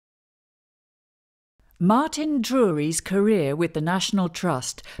Martin Drury's career with the National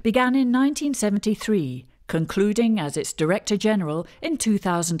Trust began in 1973, concluding as its Director General in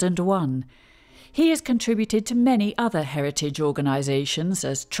 2001. He has contributed to many other heritage organisations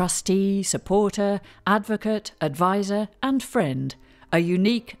as trustee, supporter, advocate, advisor and friend, a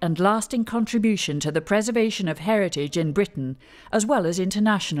unique and lasting contribution to the preservation of heritage in Britain as well as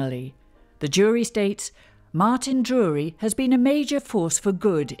internationally. The jury states, Martin Drury has been a major force for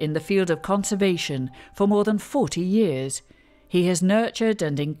good in the field of conservation for more than 40 years. He has nurtured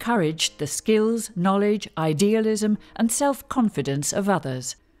and encouraged the skills, knowledge, idealism and self-confidence of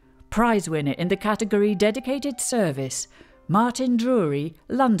others. Prize winner in the category Dedicated Service, Martin Drury,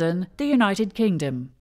 London, the United Kingdom.